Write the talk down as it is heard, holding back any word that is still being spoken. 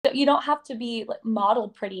You don't have to be like model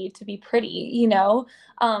pretty to be pretty.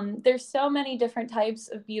 There's so many different types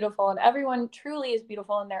of beautiful, and everyone truly is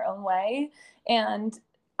beautiful in their own way. And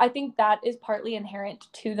I think that is partly inherent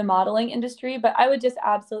to the modeling industry, but I would just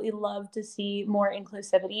absolutely love to see more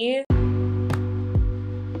inclusivity.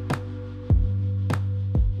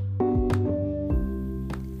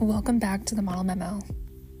 Welcome back to the Model Memo.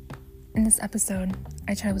 In this episode,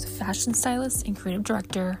 I chatted with fashion stylist and creative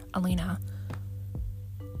director, Elena.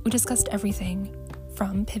 We discussed everything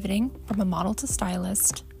from pivoting from a model to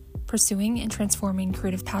stylist, pursuing and transforming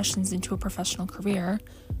creative passions into a professional career,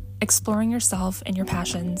 exploring yourself and your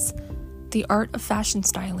passions, the art of fashion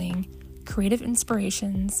styling, creative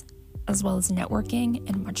inspirations, as well as networking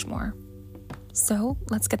and much more. So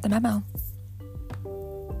let's get the memo.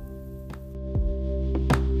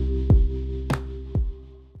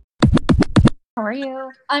 How are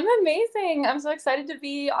you? I'm amazing. I'm so excited to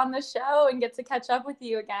be on the show and get to catch up with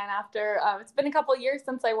you again after it's been a couple years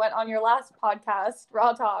since I went on your last podcast,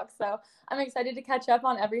 Raw Talk. So I'm excited to catch up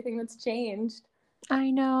on everything that's changed. I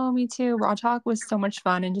know, me too. Raw Talk was so much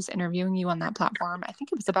fun, and just interviewing you on that platform. I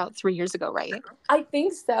think it was about 3 years ago, right? I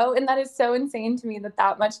think so. And that is so insane to me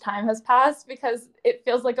that much time has passed because it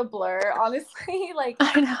feels like a blur, honestly. Like,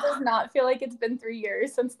 I it know. does not feel like it's been 3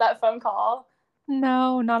 years since that phone call.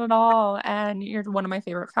 No, not at all. And you're one of my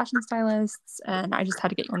favorite fashion stylists, and I just had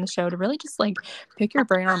to get you on the show to really just pick your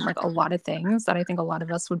brain on a lot of things that I think a lot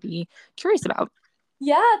of us would be curious about.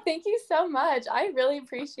 Yeah, thank you so much. I really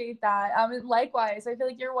appreciate that. And likewise, I feel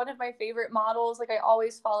like you're one of my favorite models. Like, I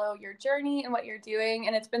always follow your journey and what you're doing,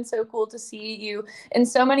 and it's been so cool to see you in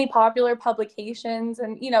so many popular publications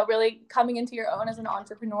and, really coming into your own as an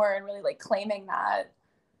entrepreneur and really claiming that.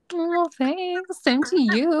 Oh, thanks. Same to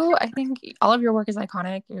you. I think all of your work is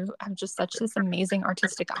iconic. You have just such this amazing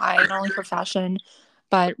artistic eye, not only for fashion,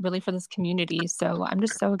 but really for this community. So I'm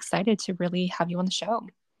just so excited to really have you on the show.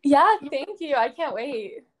 Yeah, thank you. I can't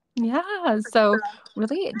wait. Yeah, so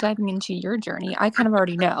really diving into your journey, I kind of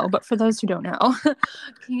already know, but for those who don't know,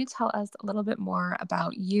 can you tell us a little bit more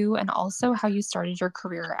about you and also how you started your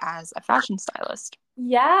career as a fashion stylist?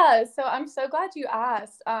 Yeah, so I'm so glad you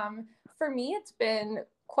asked. For me, it's been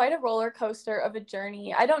quite a roller coaster of a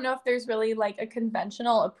journey. I don't know if there's really a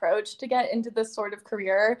conventional approach to get into this sort of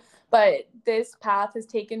career, but this path has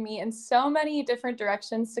taken me in so many different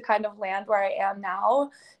directions to kind of land where I am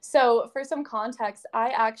now. So, for some context,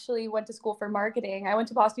 I actually went to school for marketing. I went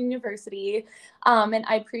to Boston University, and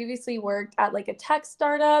I previously worked at a tech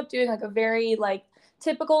startup doing a very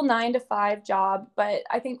typical 9 to 5 job. But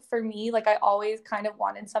I think for me, I always kind of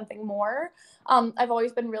wanted something more. I've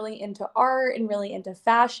always been really into art and really into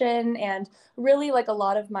fashion, and really a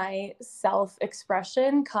lot of my self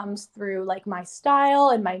expression comes through my style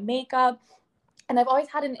and my makeup. And I've always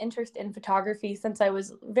had an interest in photography since I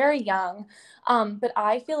was very young. But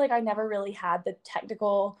I feel like I never really had the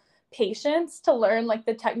technical patience to learn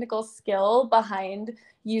the technical skill behind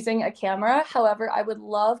using a camera. However, I would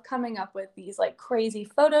love coming up with these crazy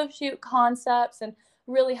photo shoot concepts and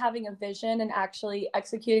really having a vision and actually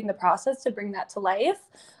executing the process to bring that to life.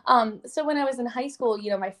 So when I was in high school,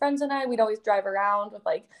 my friends and I, we'd always drive around with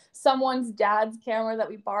someone's dad's camera that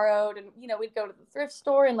we borrowed, and we'd go to the thrift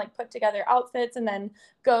store and put together outfits and then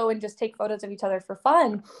go and just take photos of each other for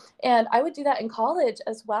fun. And I would do that in college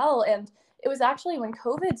as well. And it was actually when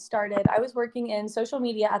COVID started. I was working in social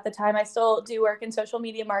media at the time. I still do work in social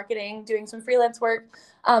media marketing, doing some freelance work.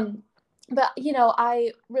 But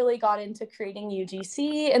I really got into creating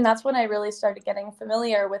UGC, and that's when I really started getting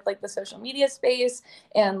familiar with the social media space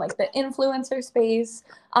and the influencer space.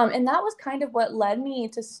 And that was kind of what led me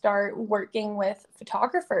to start working with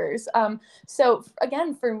photographers. So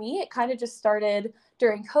again, for me, it kind of just started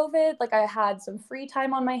during COVID. I had some free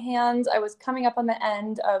time on my hands. I was coming up on the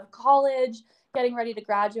end of college, getting ready to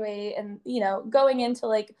graduate, and going into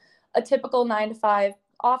a typical 9 to 5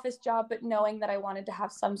 office job, but knowing that I wanted to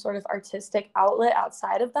have some sort of artistic outlet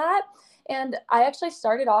outside of that. And I actually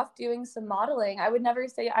started off doing some modeling. I would never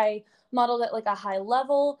say I modeled at a high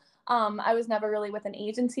level. I was never really with an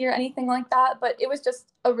agency or anything like that, but it was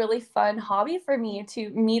just a really fun hobby for me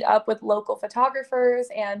to meet up with local photographers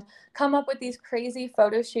and come up with these crazy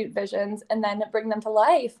photo shoot visions and then bring them to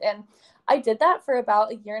life. And I did that for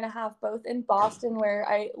about a year and a half, both in Boston, where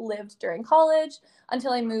I lived during college,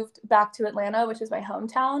 until I moved back to Atlanta, which is my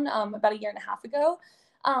hometown, about a year and a half ago.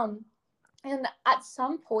 Um, and at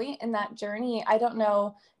some point in that journey, I don't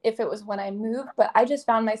know if it was when I moved, but I just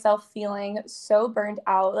found myself feeling so burned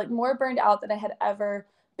out, more burned out than I had ever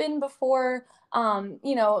been before.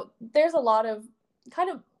 There's a lot of kind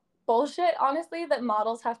of bullshit, honestly, that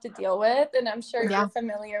models have to deal with. And I'm sure Yeah. you're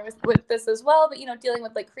familiar with this as well, but, you know, dealing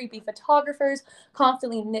with like creepy photographers,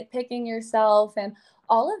 constantly nitpicking yourself, and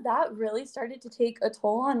all of that really started to take a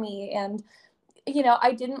toll on me. And you know,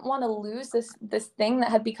 I didn't want to lose this thing that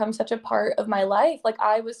had become such a part of my life. Like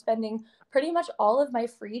I was spending pretty much all of my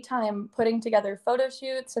free time putting together photo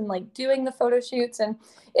shoots and like doing the photo shoots, and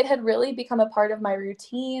it had really become a part of my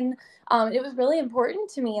routine. It was really important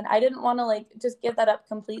to me, and I didn't want to like just give that up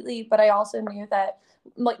completely. But I also knew that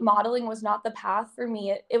like modeling was not the path for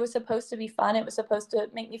me. It was supposed to be fun. It was supposed to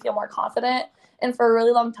make me feel more confident, and for a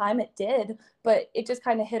really long time it did. But it just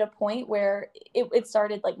kind of hit a point where it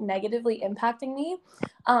started like negatively impacting me.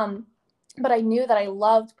 Um, but I knew that I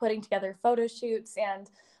loved putting together photo shoots, and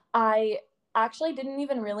I actually didn't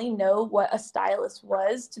even really know what a stylist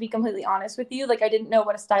was, to be completely honest with you. Like I didn't know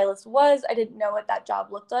what a stylist was. I didn't know what that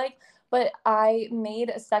job looked like. But I made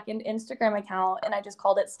a second Instagram account and I just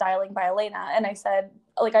called it Styling by Elena. And I said,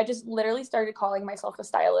 like, I just literally started calling myself a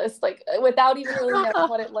stylist, like without even really knowing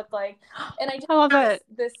what it looked like. And I just I love it.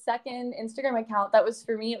 this second Instagram account that was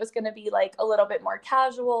for me, it was going to be like a little bit more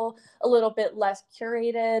casual, a little bit less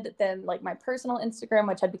curated than like my personal Instagram,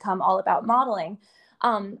 which had become all about modeling.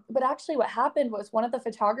 But actually, what happened was one of the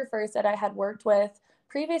photographers that I had worked with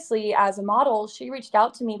previously as a model, she reached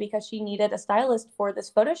out to me because she needed a stylist for this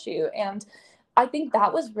photo shoot. And I think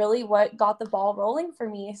that was really what got the ball rolling for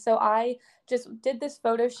me. So I just did this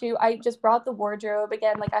photo shoot. I just brought the wardrobe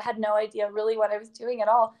again. Like I had no idea really what I was doing at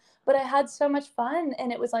all, but I had so much fun,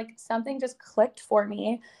 and it was like something just clicked for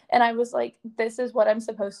me. And I was like, this is what I'm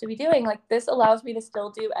supposed to be doing. Like this allows me to still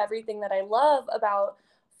do everything that I love about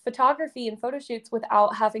photography and photo shoots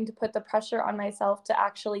without having to put the pressure on myself to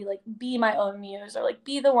actually like be my own muse or like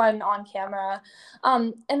be the one on camera.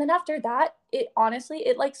 And then after that, it honestly,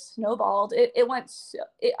 it like snowballed. It went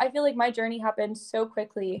I feel like my journey happened so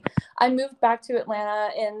quickly. I moved back to Atlanta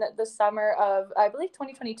in the summer of, I believe,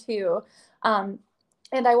 2022.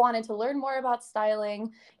 And I wanted to learn more about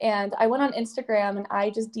styling. And I went on Instagram and I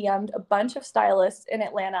just DM'd a bunch of stylists in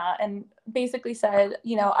Atlanta and basically said,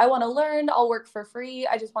 you know, I want to learn, I'll work for free,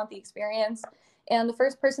 I just want the experience. And the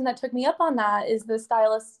first person that took me up on that is the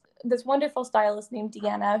stylist, this wonderful stylist named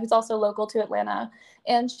Deanna, who's also local to Atlanta.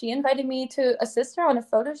 And she invited me to assist her on a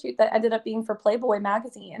photo shoot that ended up being for Playboy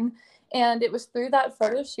magazine. And it was through that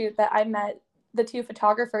photo shoot that I met the two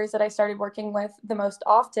photographers that I started working with the most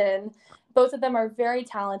often. Both of them are very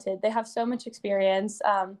talented. They have so much experience.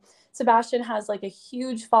 Sebastian has like a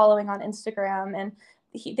huge following on Instagram, and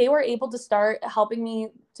they were able to start helping me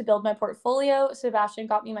to build my portfolio. Sebastian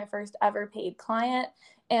got me my first ever paid client.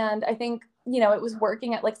 And I think, you know, it was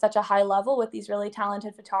working at like such a high level with these really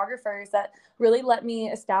talented photographers that really let me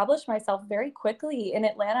establish myself very quickly in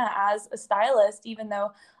Atlanta as a stylist, even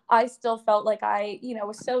though I still felt like I, you know,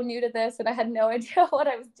 was so new to this and I had no idea what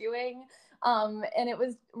I was doing. And it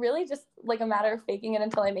was really just like a matter of faking it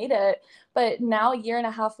until I made it. But now, a year and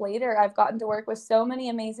a half later, I've gotten to work with so many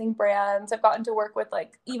amazing brands. I've gotten to work with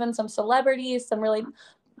like even some celebrities, some really,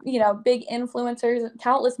 you know, big influencers,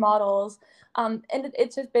 countless models. And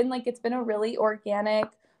it's just been like, it's been a really organic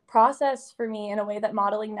process for me in a way that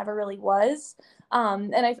modeling never really was.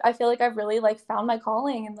 And I feel like I've really like found my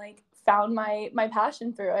calling and like found my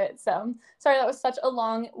passion through it. So sorry, that was such a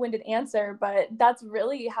long-winded answer, but that's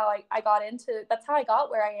really how I got into, that's how I got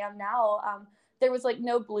where I am now. There was like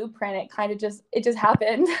no blueprint. It kind of just, it just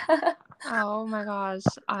happened. Oh my gosh.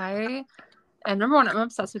 And number one, I'm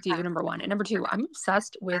obsessed with you, number one. And number two, I'm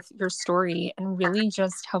obsessed with your story and really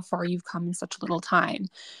just how far you've come in such little time.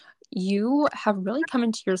 You have really come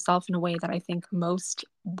into yourself in a way that I think most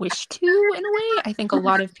wish to, in a way. I think a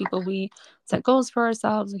lot of people, we set goals for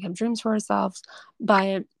ourselves, we have dreams for ourselves,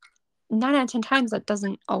 but 9 out of 10 times that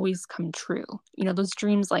doesn't always come true. You know, those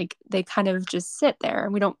dreams, like, they kind of just sit there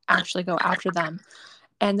and we don't actually go after them.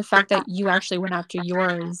 And the fact that you actually went after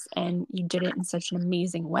yours and you did it in such an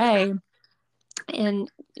amazing way and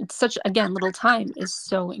such, again, little time is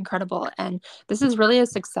so incredible. And this is really a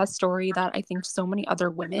success story that I think so many other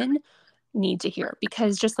women need to hear,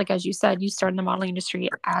 because just like as you said, you started in the modeling industry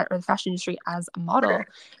or the fashion industry as a model,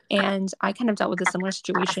 and I kind of dealt with a similar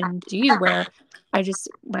situation to you where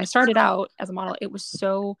when I started out as a model, it was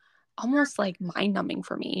so almost like mind numbing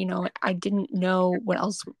for me. You know, I didn't know what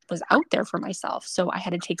else was out there for myself, so I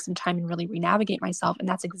had to take some time and really re-navigate myself, and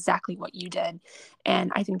that's exactly what you did.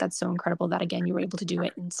 And I think that's so incredible that, again, you were able to do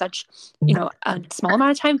it in such, you know, a small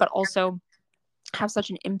amount of time, but also have such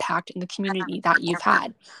an impact in the community that you've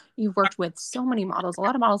had. You've worked with so many models, a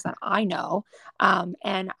lot of models that I know.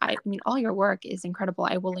 And I mean, all your work is incredible.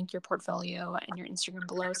 I will link your portfolio and your Instagram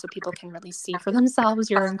below so people can really see for themselves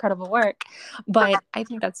your incredible work. But I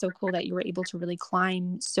think that's so cool that you were able to really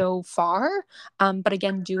climb so far. But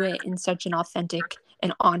again, do it in such an authentic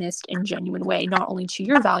and honest and genuine way, not only to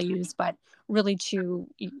your values, but really to,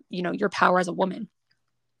 your power as a woman.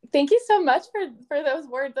 Thank you so much for those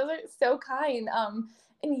words. Those are so kind.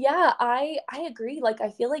 And yeah, I agree. Like I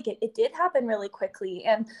feel like it did happen really quickly.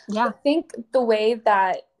 And I Yeah. think the way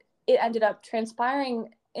that it ended up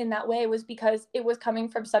transpiring in that way was because it was coming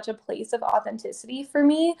from such a place of authenticity for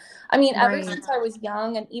me. I mean, ever Right. since I was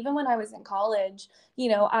young and even when I was in college,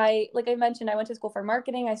 I like I mentioned, I went to school for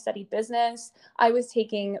marketing, I studied business, I was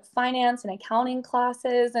taking finance and accounting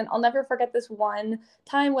classes, and I'll never forget this one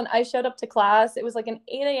time when I showed up to class. It was like an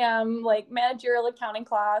 8 a.m. like managerial accounting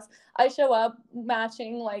class. I show up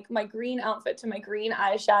matching like my green outfit to my green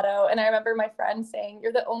eyeshadow. And I remember my friend saying,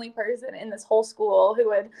 "You're the only person in this whole school who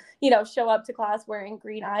would, show up to class wearing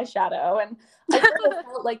green eyeshadow." And I sort of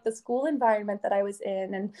felt like the school environment that I was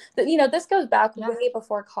in, and this goes back way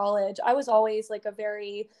before college. I was always like a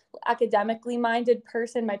very academically minded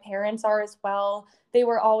person. My parents are as well. They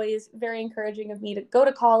were always very encouraging of me to go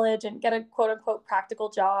to college and get a quote unquote practical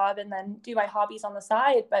job and then do my hobbies on the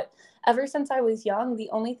side. But ever since I was young, the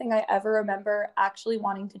only thing I ever remember actually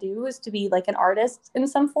wanting to do was to be like an artist in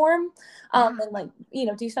some form, and like,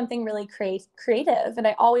 do something really creative. And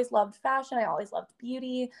I always loved fashion. I always loved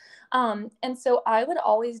beauty. And so I would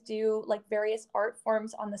always do like various art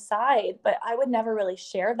forms on the side, but I would never really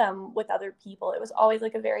share them with other people. It was always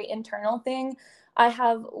like a very internal thing. I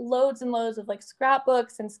have loads and loads of like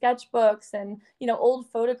scrapbooks and sketchbooks and, old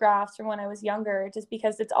photographs from when I was younger, just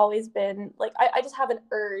because it's always been like, I just have an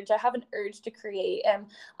urge. I have an urge to create. And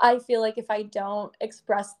I feel like if I don't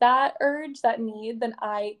express that urge, that need, then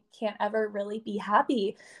I can't ever really be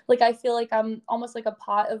happy. Like, I feel like I'm almost like a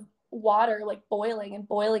pot of water, like boiling and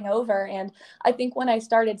boiling over. And I think when I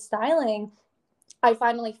started styling, I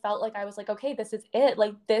finally felt like I was like, okay, this is it.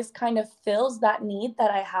 Like this kind of fills that need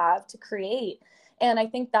that I have to create. And I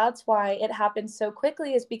think that's why it happened so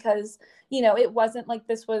quickly, is because, it wasn't like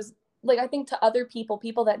this was like, I think to other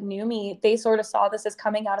people that knew me, they sort of saw this as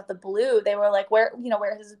coming out of the blue. They were like, where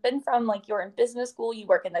has it been from? Like, you're in business school, you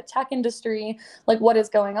work in the tech industry, like what is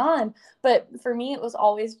going on? But for me, it was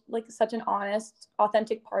always like such an honest,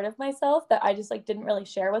 authentic part of myself that I just like didn't really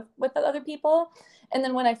share with the other people. And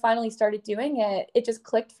then when I finally started doing it, it just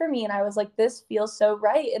clicked for me. And I was like, this feels so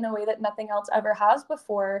right in a way that nothing else ever has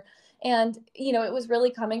before. And, it was really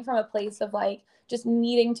coming from a place of like just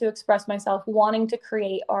needing to express myself, wanting to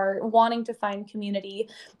create art, wanting to find community.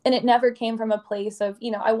 And it never came from a place of,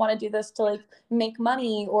 I want to do this to like make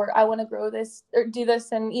money, or I want to grow this or do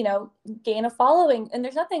this and, gain a following. And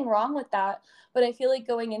there's nothing wrong with that. But I feel like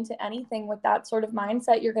going into anything with that sort of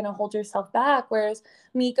mindset, you're going to hold yourself back. Whereas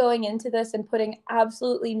me going into this and putting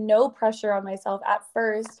absolutely no pressure on myself at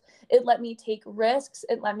first, it let me take risks.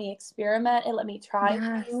 It let me experiment. It let me try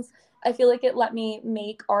things. I feel like it let me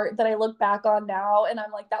make art that I look back on now and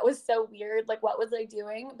I'm like, that was so weird. Like, what was I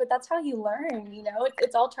doing? But that's how you learn,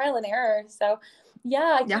 it's all trial and error. So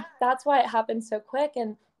yeah, I think that's why it happened so quick.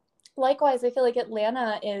 And likewise, I feel like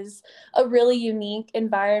Atlanta is a really unique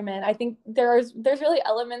environment. I think there's really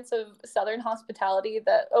elements of Southern hospitality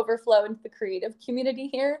that overflow into the creative community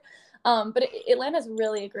here. But Atlanta is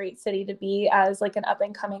really a great city to be as like an up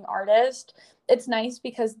and coming artist. It's nice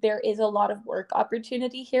because there is a lot of work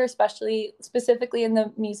opportunity here, especially specifically in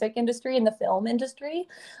the music industry and the film industry.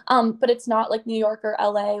 But it's not like New York or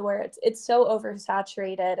LA where it's so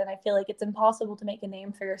oversaturated, and I feel like it's impossible to make a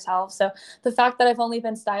name for yourself. So the fact that I've only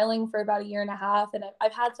been styling for about a year and a half, and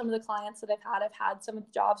I've had some of the clients that I've had some of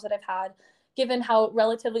the jobs that I've had, given how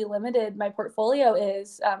relatively limited my portfolio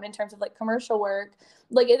is in terms of like commercial work,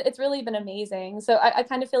 like it's really been amazing. So I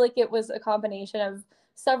kind of feel like it was a combination of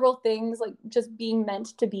several things, like just being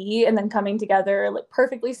meant to be and then coming together like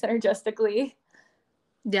perfectly synergistically.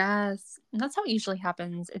 Yes, and that's how it usually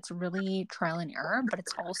happens. It's really trial and error, but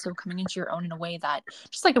it's also coming into your own in a way that,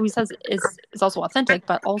 just like we said, is also authentic,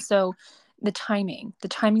 but also the timing, the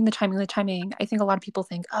timing, the timing, the timing. I think a lot of people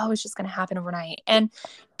think, oh, it's just going to happen overnight. And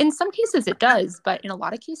in some cases it does, but in a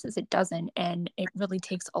lot of cases it doesn't. And it really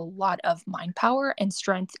takes a lot of mind power and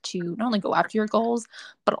strength to not only go after your goals,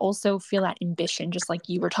 but also feel that ambition, just like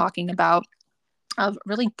you were talking about, of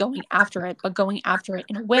really going after it, but going after it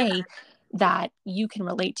in a way that you can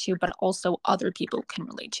relate to, but also other people can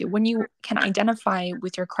relate to. When you can identify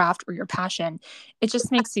with your craft or your passion, it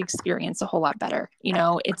just makes the experience a whole lot better.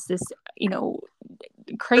 It's this,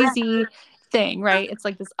 crazy thing, right? It's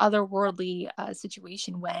like this otherworldly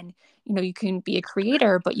situation when, you can be a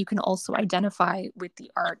creator, but you can also identify with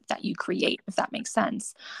the art that you create, if that makes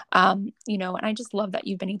sense. And I just love that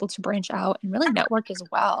you've been able to branch out and really network as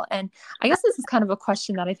well. And I guess this is kind of a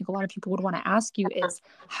question that I think a lot of people would want to ask you is,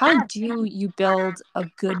 how do you build a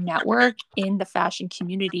good network in the fashion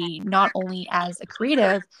community, not only as a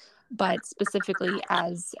creative, but specifically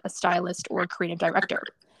as a stylist or creative director?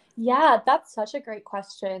 Yeah, that's such a great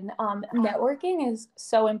question. Networking is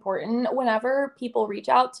so important. Whenever people reach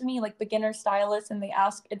out to me, like beginner stylists, and they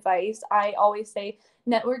ask advice, I always say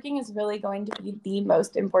networking is really going to be the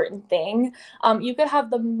most important thing. You could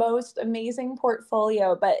have the most amazing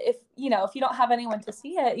portfolio, but if you don't have anyone to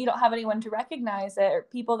see it, you don't have anyone to recognize it, or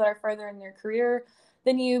people that are further in their career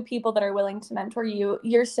than you, people that are willing to mentor you,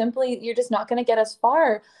 you're just not going to get as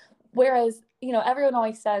far. Whereas, everyone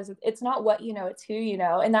always says it's not what you know, it's who you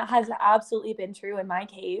know. And that has absolutely been true in my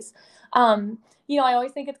case. I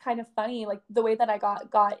always think it's kind of funny, like the way that I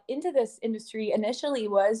got into this industry initially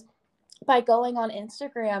was by going on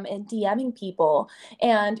Instagram and DMing people.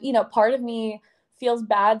 And, part of me feels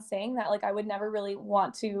bad saying that. Like, I would never really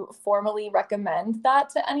want to formally recommend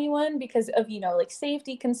that to anyone because of, like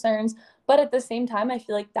safety concerns. But at the same time, I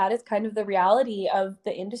feel like that is kind of the reality of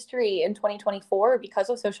the industry in 2024 because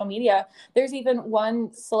of social media. There's even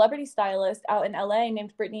one celebrity stylist out in LA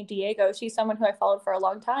named Brittany Diego. She's someone who I followed for a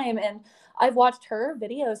long time. And I've watched her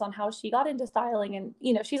videos on how she got into styling.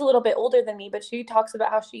 And, she's a little bit older than me, but she talks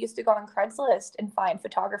about how she used to go on Craigslist and find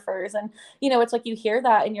photographers. And, it's like you hear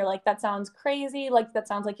that and you're like, that sounds crazy. Like, that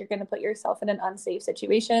sounds like you're going to put yourself in an unsafe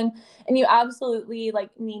situation. And you absolutely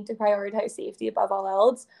like need to prioritize safety above all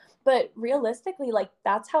else. But realistically, like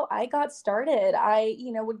that's how I got started. I,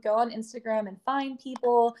 would go on Instagram and find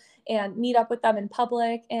people and meet up with them in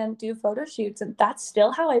public and do photo shoots. And that's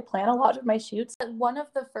still how I plan a lot of my shoots. One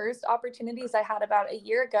of the first opportunities I had about a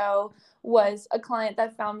year ago was a client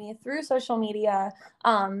that found me through social media.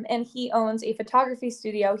 And he owns a photography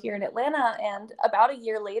studio here in Atlanta. And about a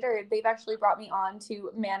year later, they've actually brought me on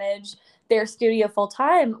to manage their studio full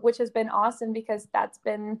time, which has been awesome because that's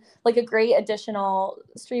been like a great additional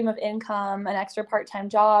stream of income, an extra part-time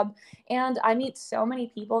job. And I meet so many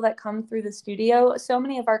people that come through the studio. So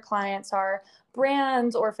many of our clients are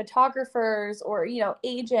brands or photographers or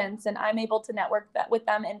agents, and I'm able to network with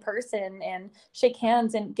them in person and shake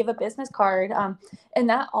hands and give a business card, and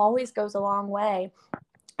that always goes a long way.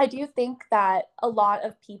 I do think that a lot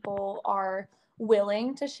of people are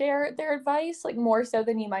willing to share their advice, like more so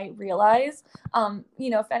than you might realize.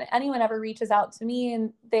 If anyone ever reaches out to me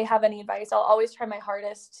and they have any advice, I'll always try my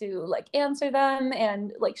hardest to like answer them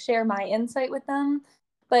and like share my insight with them.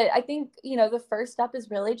 But I think, the first step is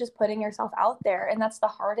really just putting yourself out there. And that's the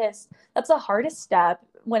hardest step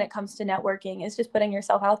when it comes to networking, is just putting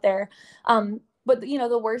yourself out there. But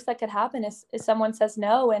the worst that could happen is someone says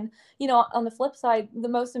no. And, on the flip side, the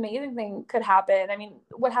most amazing thing could happen. I mean,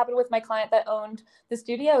 what happened with my client that owned the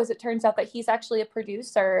studio is it turns out that he's actually a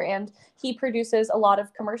producer and he produces a lot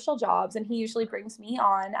of commercial jobs, and he usually brings me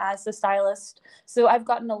on as the stylist. So I've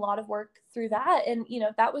gotten a lot of work through that. And,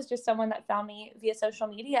 that was just someone that found me via social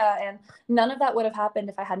media, and none of that would have happened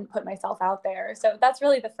if I hadn't put myself out there. So that's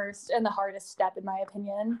really the first and the hardest step, in my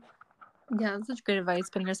opinion. Yeah, that's such great advice,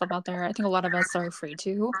 putting yourself out there. I think a lot of us are afraid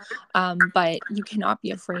to, but you cannot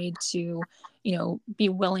be afraid to, be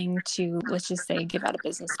willing to, let's just say, give out a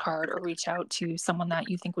business card or reach out to someone that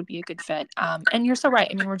you think would be a good fit. And you're so right.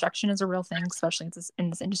 I mean, rejection is a real thing, especially in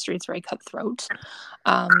this industry. It's very cutthroat.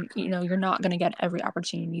 You're not going to get every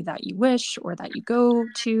opportunity that you wish or that you go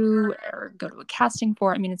to or go to a casting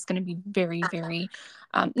for. I mean, it's going to be very, very,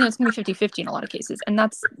 it's going to be 50-50 in a lot of cases. And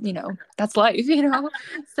that's life,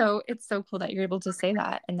 So it's so cool that you're able to say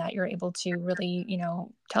that, and that you're able to really,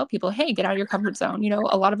 tell people, hey, get out of your comfort zone.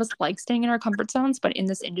 A lot of us like staying in our comfort zones, but in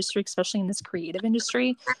this industry, especially in this creative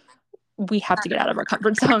industry, we have to get out of our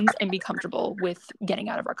comfort zones and be comfortable with getting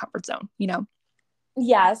out of our comfort zone.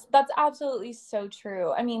 Yes, that's absolutely so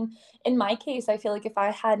true. I mean, in my case, I feel like if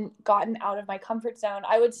I hadn't gotten out of my comfort zone,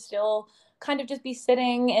 I would still kind of just be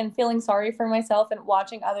sitting and feeling sorry for myself and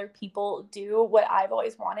watching other people do what I've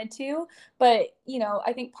always wanted to. But,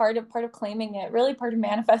 I think part of claiming it, really part of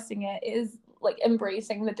manifesting it, is like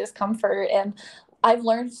embracing the discomfort. And I've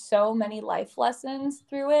learned so many life lessons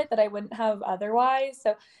through it that I wouldn't have otherwise.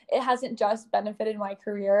 So it hasn't just benefited my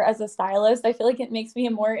career as a stylist. I feel like it makes me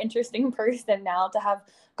a more interesting person now to have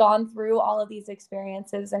gone through all of these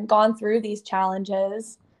experiences and gone through these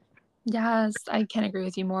challenges. Yes, I can't agree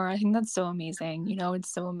with you more. I think that's so amazing.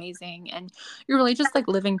 It's so amazing. And you're really just like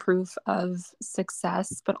living proof of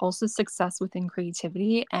success, but also success within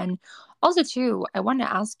creativity. And also, too, I wanted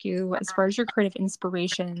to ask you, as far as your creative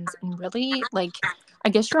inspirations and really like, I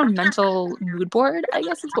guess your own mental mood board, I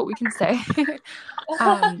guess is what we can say.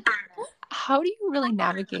 um, how do you really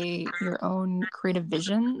navigate your own creative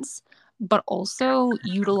visions, but also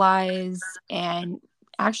utilize and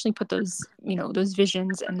actually put those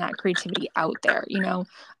visions and that creativity out there?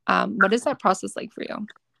 What is that process like for you?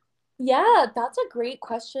 Yeah, that's a great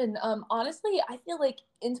question. Honestly, I feel like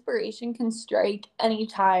inspiration can strike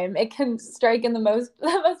anytime. It can strike in the most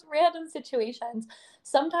the most random situations.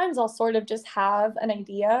 Sometimes I'll sort of just have an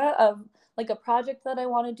idea of like a project that I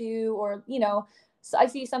want to do, or so I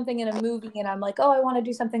see something in a movie and I'm like, oh, I want to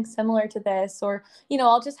do something similar to this, or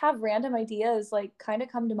I'll just have random ideas like kind of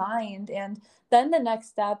come to mind, and then the next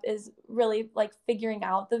step is really like figuring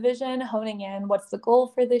out the vision, honing in what's the goal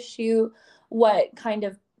for this shoot, what kind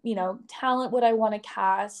of talent would I want to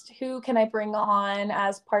cast? Who can I bring on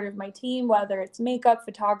as part of my team, whether it's makeup,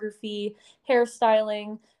 photography,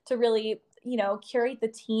 hairstyling, to really, curate the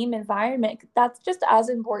team environment. That's just as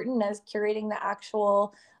important as curating the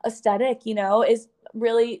actual aesthetic, is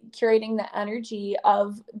really curating the energy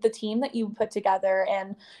of the team that you put together.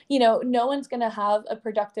 And, no one's going to have a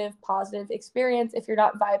productive, positive experience if you're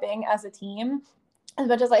not vibing as a team, as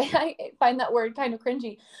much as I find that word kind of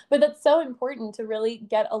cringy, but that's so important to really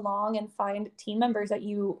get along and find team members that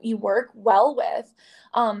you work well with.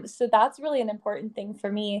 So that's really an important thing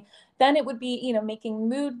for me. Then it would be, making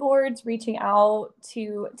mood boards, reaching out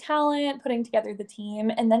to talent, putting together the team,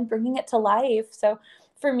 and then bringing it to life. So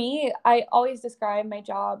for me, I always describe my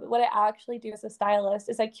job. What I actually do as a stylist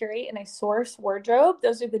is I curate and I source wardrobe.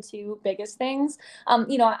 Those are the two biggest things. I'm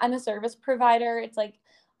a service provider. It's like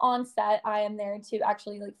on set, I am there to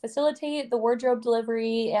actually like facilitate the wardrobe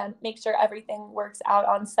delivery and make sure everything works out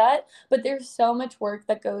on set. But there's so much work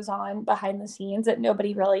that goes on behind the scenes that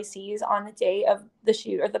nobody really sees on the day of the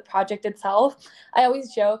shoot or the project itself. I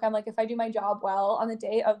always joke, I'm like, if I do my job well on the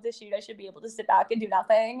day of the shoot, I should be able to sit back and do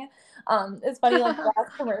nothing. It's funny, like the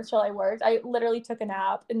last commercial I worked, I literally took a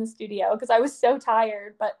nap in the studio because I was so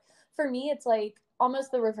tired. But for me, it's like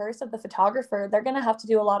almost the reverse of the photographer. They're going to have to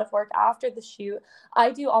do a lot of work after the shoot.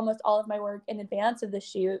 I do almost all of my work in advance of the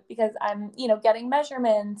shoot because I'm, getting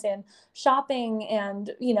measurements and shopping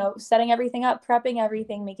and, setting everything up, prepping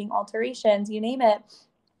everything, making alterations, you name it.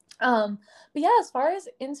 Um, but yeah, as far as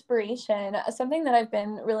inspiration, something that I've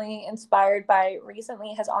been really inspired by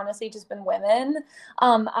recently has honestly just been women.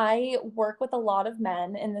 I work with a lot of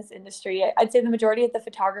men in this industry. I'd say the majority of the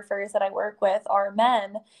photographers that I work with are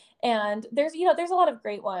men. And there's a lot of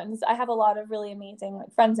great ones. I have a lot of really amazing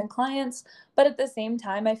like friends and clients, but at the same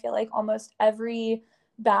time, I feel like almost every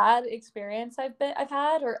bad experience I've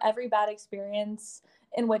had, or every bad experience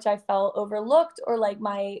in which I felt overlooked, or like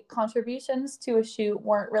my contributions to a shoot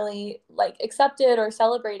weren't really like accepted or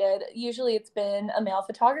celebrated. Usually it's been a male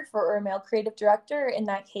photographer or a male creative director in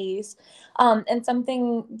that case. And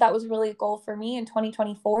something that was really a goal for me in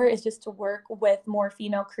 2024 is just to work with more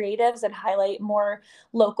female creatives and highlight more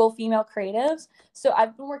local female creatives. So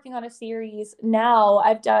I've been working on a series now.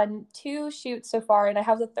 I've done 2 shoots so far, and I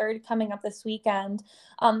have the third coming up this weekend.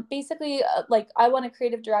 Basically, like I want to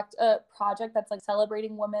creative direct a project that's like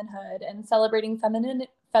celebrating womanhood and celebrating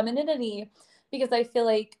femininity, because I feel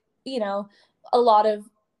like a lot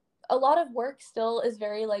of work still is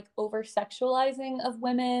very like over sexualizing of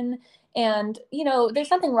women. And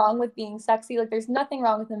there's nothing wrong with being sexy, like there's nothing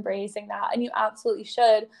wrong with embracing that, and you absolutely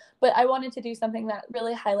should. But I wanted to do something that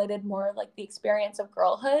really highlighted more of like the experience of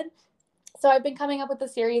girlhood. So I've been coming up with a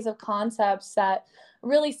series of concepts that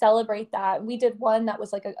really celebrate that. We did one that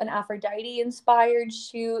was like an Aphrodite inspired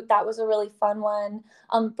shoot. That was a really fun one.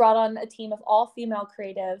 Brought on a team of all female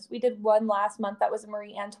creatives. We did one last month that was a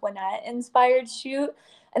Marie Antoinette inspired shoot.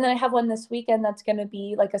 And then I have one this weekend that's going to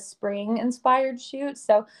be like a spring inspired shoot.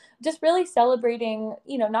 So just really celebrating,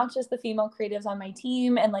 not just the female creatives on my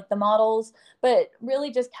team and like the models, but really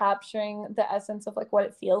just capturing the essence of like what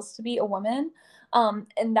it feels to be a woman.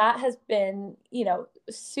 And that has been,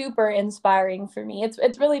 super inspiring for me.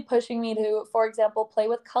 It's really pushing me to, for example, play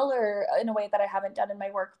with color in a way that I haven't done in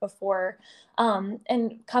my work before,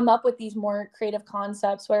 and come up with these more creative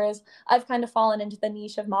concepts. Whereas I've kind of fallen into the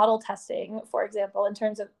niche of model testing, for example, in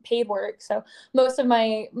terms of paid work. So most of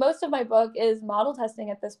my book is model testing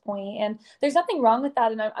at this point, and there's nothing wrong with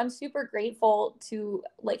that. And I'm super grateful to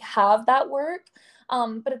like have that work.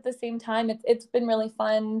 But at the same time, it's been really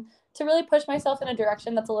fun to really push myself in a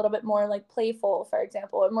direction that's a little bit more like playful, for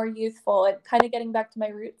example, and more youthful, and kind of getting back to my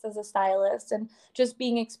roots as a stylist and just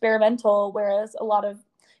being experimental. Whereas a lot of,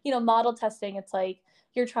 model testing, it's like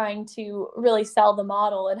you're trying to really sell the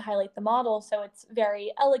model and highlight the model. So it's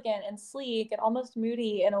very elegant and sleek and almost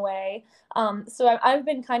moody in a way. So I've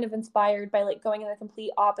been kind of inspired by like going in a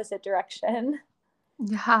complete opposite direction.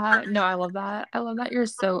 Yeah, no, I love that. I love that you're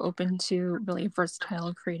so open to really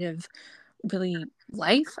versatile, creative, really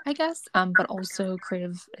life, I guess, but also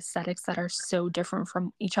creative aesthetics that are so different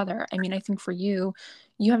from each other. I mean, I think for you,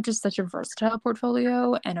 you have just such a versatile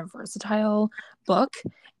portfolio and a versatile book.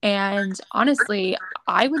 And honestly,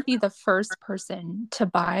 I would be the first person to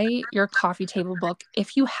buy your coffee table book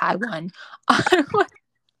if you had one. I would,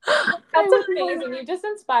 I That's would be like, amazing. You just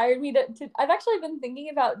inspired me to I've actually been thinking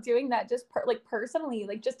about doing that just like personally,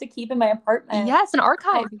 like just to keep in my apartment. yes, an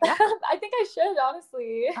archive. Yeah. I think I should,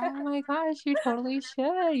 honestly. Oh my gosh, you totally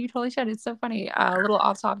should. You totally should. It's so funny. A little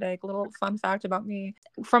off topic, little fun fact about me.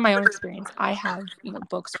 From my own experience, I have,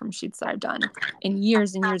 books from shoots that I've done in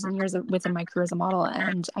years and years and years within my career as a model,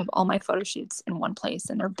 and I have all my photo shoots in one place,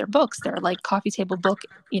 and they're books. They're like coffee table book,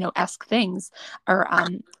 esque things or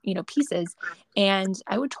pieces. And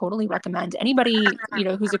I would totally recommend anybody,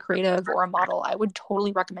 who's a creative or a model, I would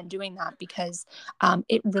totally recommend doing that because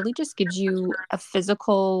it really just gives you a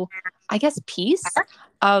physical, I guess, piece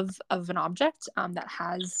of an object that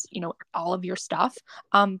has all of your stuff,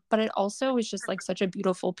 but it also is just like such a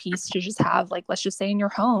beautiful piece to just have, like, let's just say in your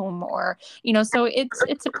home, or so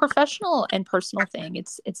it's a professional and personal thing.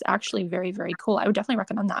 It's actually very, very cool. I would definitely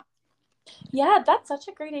recommend that. Yeah, that's such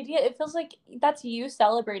a great idea. It feels like that's you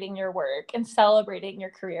celebrating your work and celebrating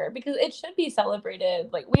your career, because it should be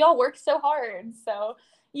celebrated. Like, we all work so hard. So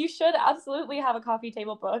you should absolutely have a coffee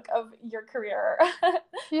table book of your career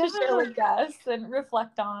Yeah. to share with guests and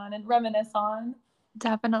reflect on and reminisce on.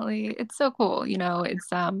 Definitely. It's so cool.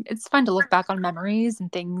 It's fun to look back on memories and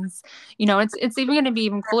things. It's even going to be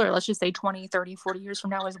even cooler. Let's just say 20, 30, 40 years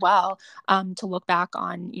from now as well, to look back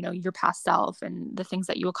on, your past self and the things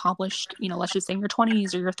that you accomplished, let's just say in your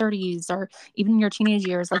 20s or your 30s or even your teenage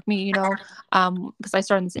years like me, because I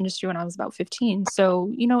started in this industry when I was about 15. So,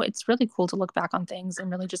 it's really cool to look back on things and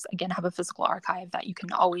really just, again, have a physical archive that you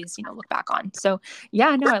can always, look back on. So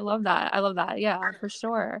yeah, no, I love that. I love that. Yeah, for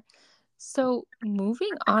sure. So,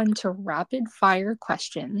 moving on to rapid fire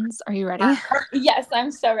questions. Are you ready? Yes,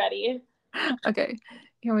 I'm so ready. Okay,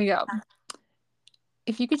 here we go.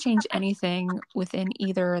 If you could change anything within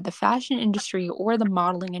either the fashion industry or the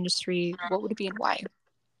modeling industry, what would it be and why?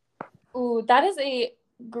 Ooh, that is a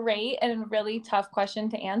great and really tough question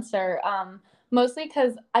to answer. Mostly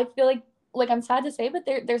because I feel like I'm sad to say, but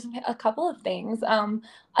there's a couple of things.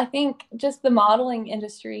 I think just the modeling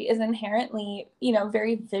industry is inherently,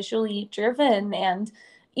 very visually driven. And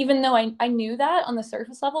even though I knew that on the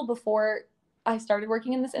surface level before I started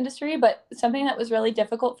working in this industry, but something that was really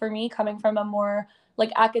difficult for me coming from a more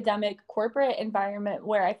like academic corporate environment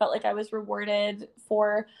where I felt like I was rewarded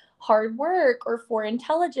for hard work or for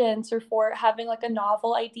intelligence or for having like a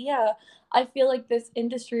novel idea. I feel like this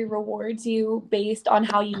industry rewards you based on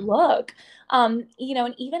how you look. And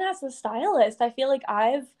even as a stylist, I feel like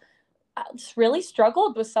I've really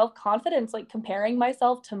struggled with self-confidence, like comparing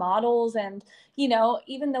myself to models. And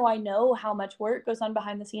even though I know how much work goes on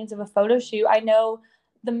behind the scenes of a photo shoot, I know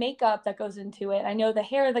the makeup that goes into it, I know the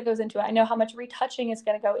hair that goes into it, I know how much retouching is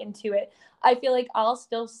going to go into it. I feel like I'll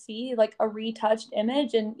still see like a retouched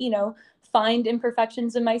image and find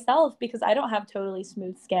imperfections in myself because I don't have totally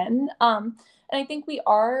smooth skin. And I think we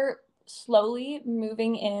are slowly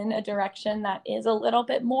moving in a direction that is a little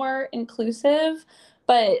bit more inclusive,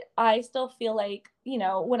 but I still feel like,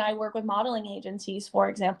 when I work with modeling agencies, for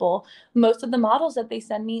example, most of the models that they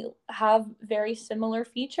send me have very similar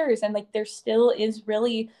features. And like there still is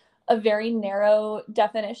really a very narrow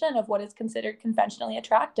definition of what is considered conventionally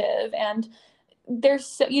attractive. And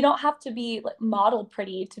you don't have to be like model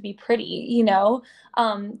pretty to be pretty,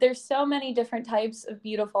 there's so many different types of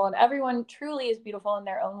beautiful, and everyone truly is beautiful in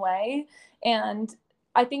their own way. And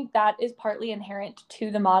I think that is partly inherent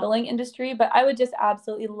to the modeling industry, but I would just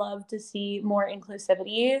absolutely love to see more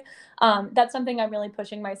inclusivity. That's something I'm really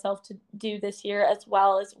pushing myself to do this year, as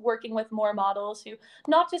well as working with more models who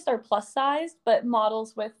not just are plus sized, but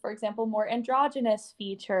models with, for example, more androgynous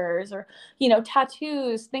features or,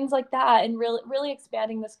 tattoos, things like that, and really, really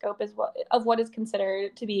expanding the scope of what is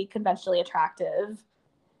considered to be conventionally attractive.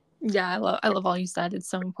 Yeah, I love all you said. It's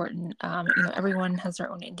so important. Everyone has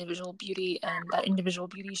their own individual beauty, and that individual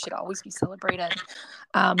beauty should always be celebrated.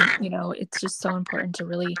 It's just so important to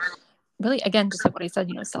really really, again, just like what I said,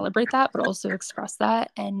 celebrate that, but also express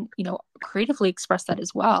that and, creatively express that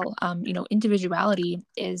as well. Individuality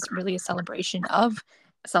is really a celebration of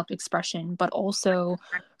self-expression, but also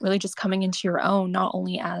really just coming into your own, not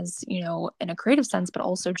only as, in a creative sense, but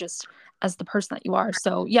also just as the person that you are.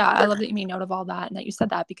 So yeah, I love that you made note of all that and that you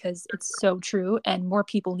said that, because it's so true. And more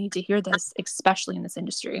people need to hear this, especially in this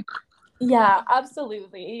industry. Yeah,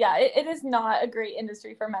 absolutely. Yeah, it is not a great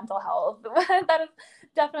industry for mental health. That is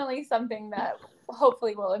definitely something that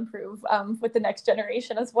hopefully will improve with the next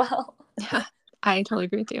generation as well. Yeah, I totally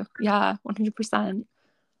agree with you. Yeah, 100%.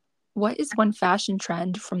 What is one fashion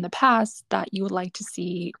trend from the past that you would like to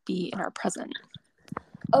see be in our present?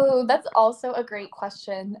 Oh, that's also a great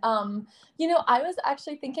question. I was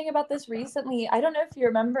actually thinking about this recently. I don't know if you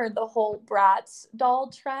remember the whole Bratz doll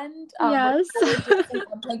trend, where Yes. people were dressing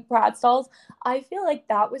up like Bratz dolls. I feel like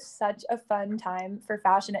that was such a fun time for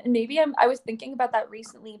fashion. And maybe I was thinking about that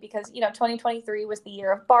recently because, 2023 was the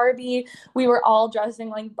year of Barbie. We were all dressing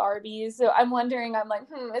like Barbies. So I'm wondering, I'm like,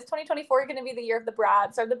 is 2024 going to be the year of the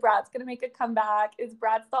Bratz? Are the Bratz going to make a comeback? Is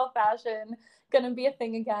Bratz doll fashion gonna be a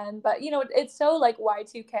thing again? But it's so like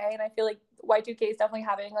Y2K, and I feel like Y2K is definitely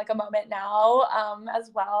having like a moment now as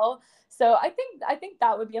well. So I think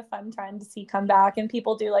that would be a fun trend to see come back and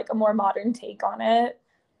people do like a more modern take on it.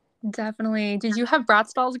 Definitely. Did you have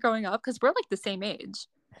Bratz dolls growing up? Because we're like the same age.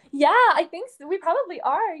 Yeah, I think so. We probably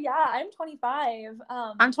are. Yeah, I'm 25.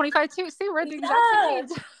 I'm 25 too. See, we're the exact same Yeah, age.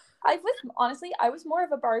 I was more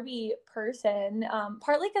of a Barbie person,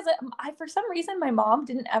 partly because I, for some reason, my mom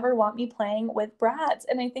didn't ever want me playing with brats,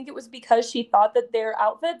 and I think it was because she thought that their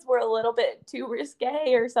outfits were a little bit too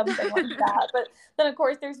risque or something like that. But then, of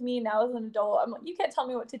course, there's me now as an adult. I'm like, you can't tell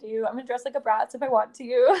me what to do. I'm gonna dress like a brat if I want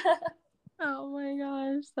to. Oh my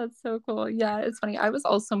gosh, that's so cool. Yeah, it's funny. I was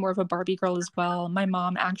also more of a Barbie girl as well. My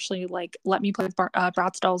mom actually like let me play with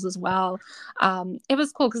Bratz dolls as well. It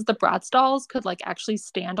was cool because the Bratz dolls could like actually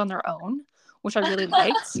stand on their own, which I really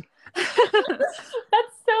liked.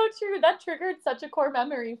 That's so true. That triggered such a core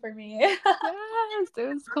memory for me. Yes, it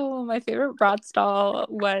was cool. My favorite Bratz doll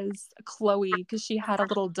was Chloe because she had a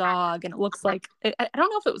little dog, and it looks like I don't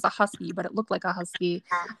know if it was a husky, but it looked like a husky.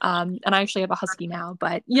 And I actually have a husky now.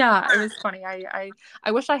 But yeah, it was funny.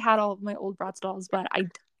 I wish I had all of my old Bratz dolls, but I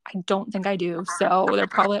don't think I do. So they're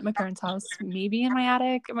probably at my parents' house, maybe in my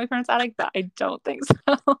attic, in my parents' attic, but I don't think so.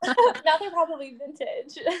 Now they're probably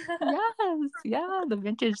vintage. Yes, yeah, the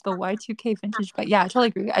vintage, the Y2K vintage. But yeah, I totally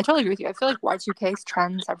agree. I totally agree with you. I feel like Y2K's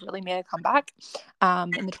trends have really made a comeback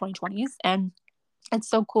in the 2020s. And it's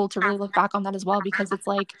so cool to really look back on that as well, because it's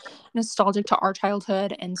like nostalgic to our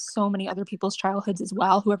childhood and so many other people's childhoods as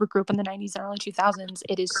well. Whoever grew up in the 90s and early 2000s,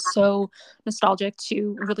 it is so nostalgic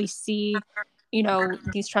to really see,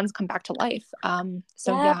 these trends come back to life.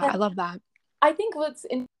 So Yeah. yeah, I love that. I think what's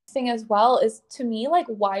interesting as well is, to me, like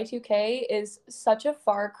Y2K is such a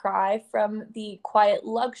far cry from the quiet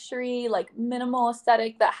luxury, like minimal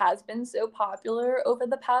aesthetic that has been so popular over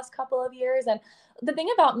the past couple of years. And the thing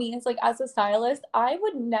about me is, like, as a stylist, I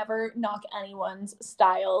would never knock anyone's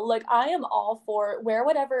style. Like, I am all for wear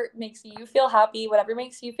whatever makes you feel happy, whatever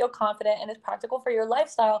makes you feel confident and is practical for your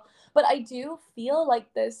lifestyle. But I do feel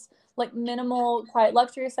like this, like, minimal, quiet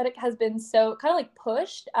luxury aesthetic has been so kind of like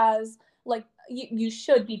pushed as like you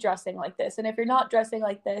should be dressing like this, and if you're not dressing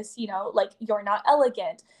like this, like, you're not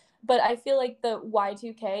elegant. But I feel like the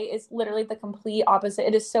Y2K is literally the complete opposite.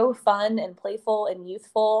 It is so fun and playful and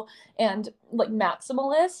youthful and like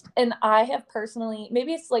maximalist, and I have personally,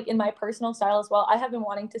 maybe it's like in my personal style as well, I have been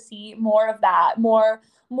wanting to see more of that,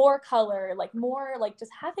 more color, like more like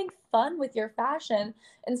just having fun with your fashion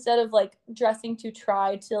instead of like dressing to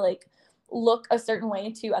try to like look a certain way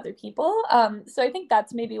to other people. So I think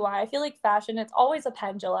that's maybe why I feel like fashion, it's always a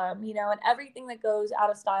pendulum, and everything that goes out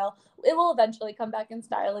of style, it will eventually come back in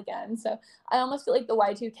style again. So I almost feel like the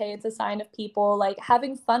Y2K, it's a sign of people like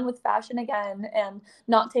having fun with fashion again and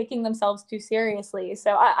not taking themselves too seriously.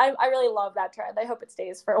 So I really love that trend. I hope it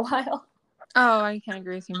stays for a while. Oh, I can't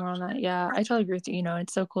agree with you more on that. Yeah, I totally agree with you.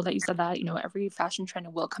 It's so cool that you said that, every fashion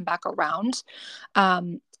trend will come back around.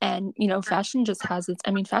 And, fashion just has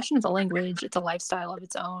fashion is a language, it's a lifestyle of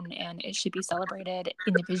its own, and it should be celebrated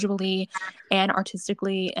individually and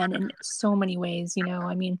artistically and in so many ways.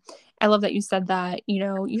 I love that you said that,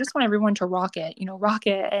 you just want everyone to rock it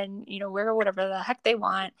and, wear whatever the heck they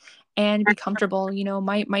want and be comfortable.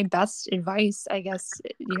 My best advice, I guess,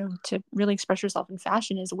 to really express yourself in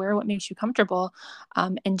fashion is wear what makes you comfortable,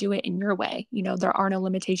 and do it in your way. There are no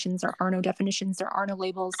limitations, there are no definitions, there are no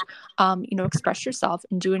labels. Express yourself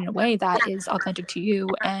and do it in a way that is authentic to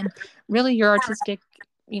you and really your artistic,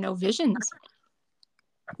 visions.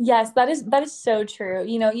 Yes, that is so true.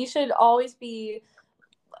 You should always be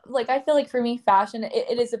like, I feel like for me, fashion,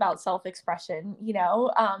 it is about self-expression,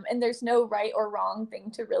 and there's no right or wrong thing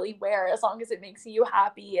to really wear as long as it makes you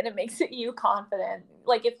happy and it makes you confident.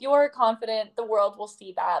 Like, if you're confident, the world will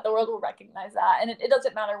see that, the world will recognize that, and it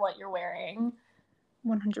doesn't matter what you're wearing.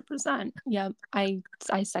 100%. Yeah, I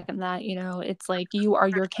second that. It's like you are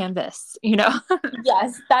your canvas.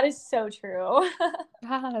 Yes, that is so true.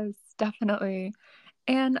 Yes, definitely.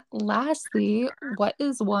 And lastly, what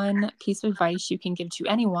is one piece of advice you can give to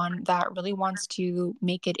anyone that really wants to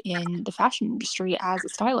make it in the fashion industry as a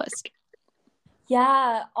stylist?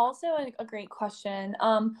 Yeah, also a great question.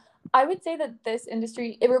 I would say that this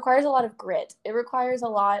industry, it requires a lot of grit. It requires a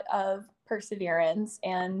lot of perseverance,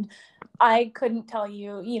 and I couldn't tell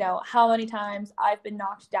you, how many times I've been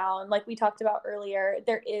knocked down. Like we talked about earlier,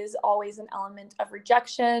 there is always an element of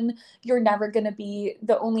rejection. You're never going to be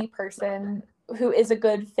the only person who is a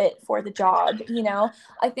good fit for the job.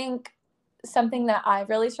 I think something that I've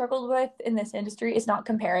really struggled with in this industry is not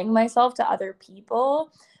comparing myself to other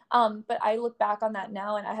people. But I look back on that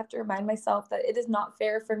now and I have to remind myself that it is not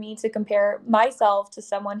fair for me to compare myself to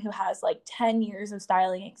someone who has like 10 years of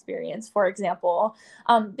styling experience, for example,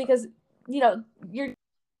 because, you're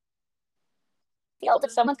field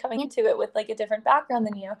if someone's coming into it with like a different background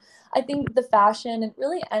than you. I think the fashion and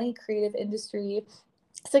really any creative industry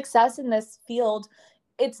success in this field,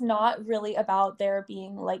 it's not really about there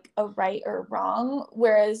being like a right or wrong.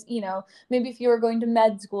 Whereas, maybe if you were going to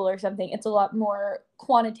med school or something, it's a lot more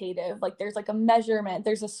quantitative. Like there's like a measurement,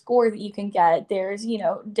 there's a score that you can get, there's,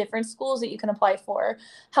 different schools that you can apply for.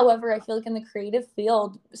 However, I feel like in the creative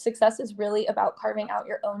field, success is really about carving out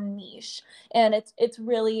your own niche. And it's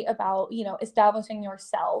really about, establishing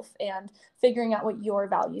yourself and figuring out what your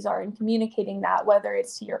values are and communicating that, whether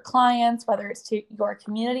it's to your clients, whether it's to your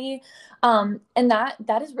community. And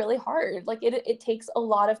that is really hard. Like it takes a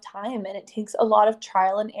lot of time and it takes a lot of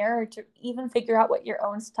trial and error to even figure out what your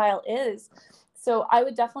own style is. So I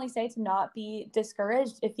would definitely say to not be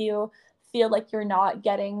discouraged if you feel like you're not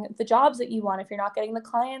getting the jobs that you want, if you're not getting the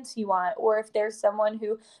clients you want, or if there's someone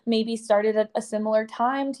who maybe started at a similar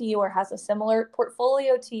time to you or has a similar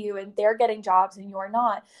portfolio to you and they're getting jobs and you're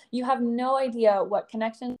not. You have no idea what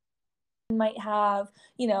connections might have,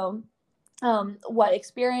 what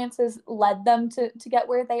experiences led them to get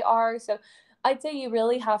where they are. So I'd say you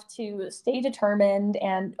really have to stay determined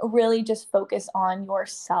and really just focus on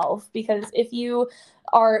yourself, because if you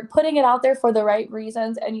are putting it out there for the right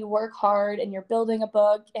reasons and you work hard and you're building a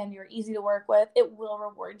book and you're easy to work with, it will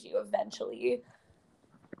reward you eventually.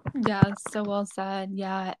 Yeah, so well said.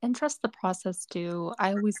 Yeah, and trust the process too.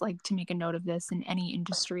 I always like to make a note of this in any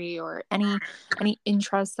industry or any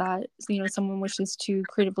interest that someone wishes to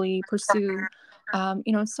creatively pursue.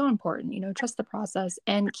 It's so important. Trust the process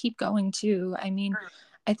and keep going too. I mean,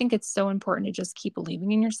 I think it's so important to just keep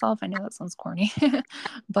believing in yourself. I know that sounds corny,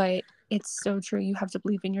 but it's so true. You have to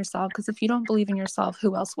believe in yourself because if you don't believe in yourself,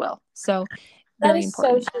 who else will? So, That very is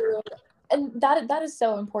so important. true. And that is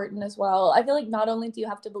so important as well. I feel like not only do you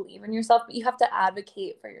have to believe in yourself, but you have to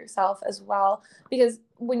advocate for yourself as well. Because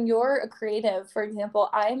when you're a creative, for example,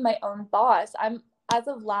 I'm my own boss. I'm As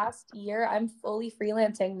of last year, I'm fully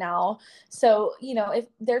freelancing now. So, if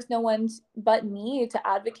there's no one but me to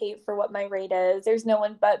advocate for what my rate is, there's no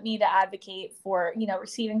one but me to advocate for,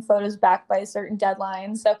 receiving photos back by a certain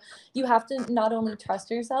deadline. So you have to not only trust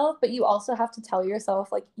yourself, but you also have to tell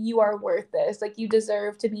yourself like you are worth this. Like you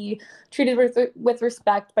deserve to be treated with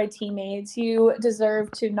respect by teammates. You deserve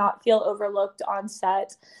to not feel overlooked on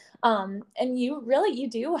set. And you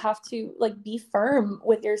do have to like be firm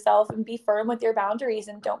with yourself and be firm with your boundaries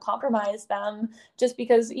and don't compromise them just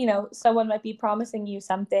because someone might be promising you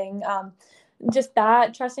something. Just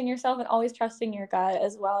that, trusting yourself and always trusting your gut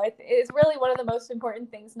as well. It's really one of the most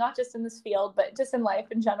important things, not just in this field, but just in life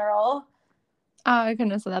in general. I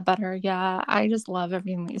couldn't have said that better. Yeah, I just love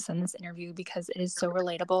everything that you said in this interview because it is so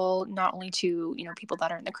relatable, not only to, people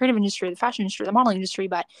that are in the creative industry, the fashion industry, the modeling industry,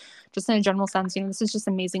 but just in a general sense, this is just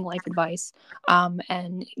amazing life advice.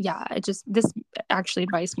 And yeah, this actually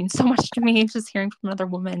advice means so much to me, just hearing from another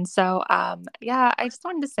woman. So, yeah, I just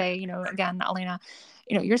wanted to say, again, Elena,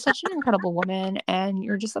 you're such an incredible woman and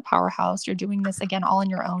you're just a powerhouse. You're doing this again, all on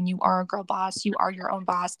your own. You are a girl boss. You are your own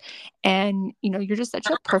boss. And, you're just such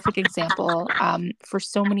a perfect example for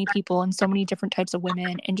so many people and so many different types of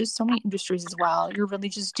women and just so many industries as well. You're really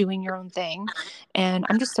just doing your own thing. And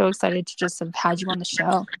I'm just so excited to just have had you on the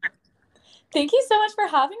show. Thank you so much for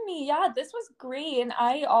having me. Yeah, this was great. And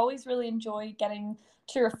I always really enjoy getting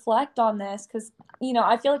to reflect on this because,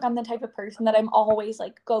 I feel like I'm the type of person that I'm always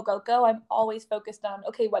like, go, go, go. I'm always focused on,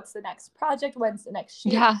 okay, what's the next project? When's the next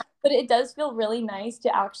shoot? Yeah. But it does feel really nice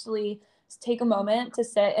to actually take a moment to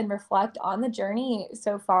sit and reflect on the journey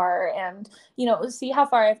so far and, see how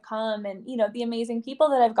far I've come and, the amazing people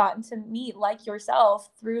that I've gotten to meet like yourself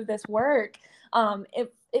through this work.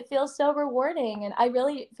 It feels so rewarding, and I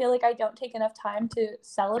really feel like I don't take enough time to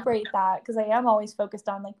celebrate that because I am always focused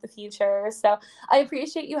on like the future. So I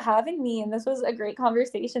appreciate you having me, and this was a great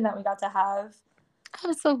conversation that we got to have.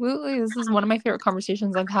 Absolutely. This is one of my favorite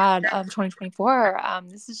conversations I've had of 2024.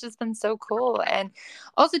 This has just been so cool. And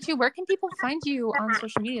also, too, where can people find you on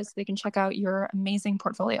social media so they can check out your amazing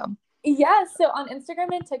portfolio? Yeah, so on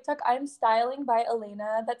Instagram and TikTok, I'm styling by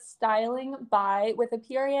Elena. That's styling by with a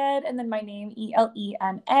period and then my name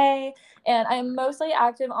Elena. And I'm mostly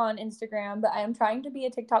active on Instagram, but I am trying to be a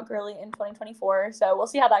TikTok girly in 2024. So we'll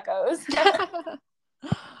see how that goes.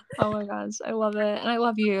 Oh my gosh, I love it. And I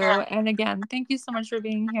love you. And again, thank you so much for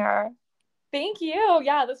being here. Thank you.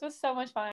 Yeah, this was so much fun.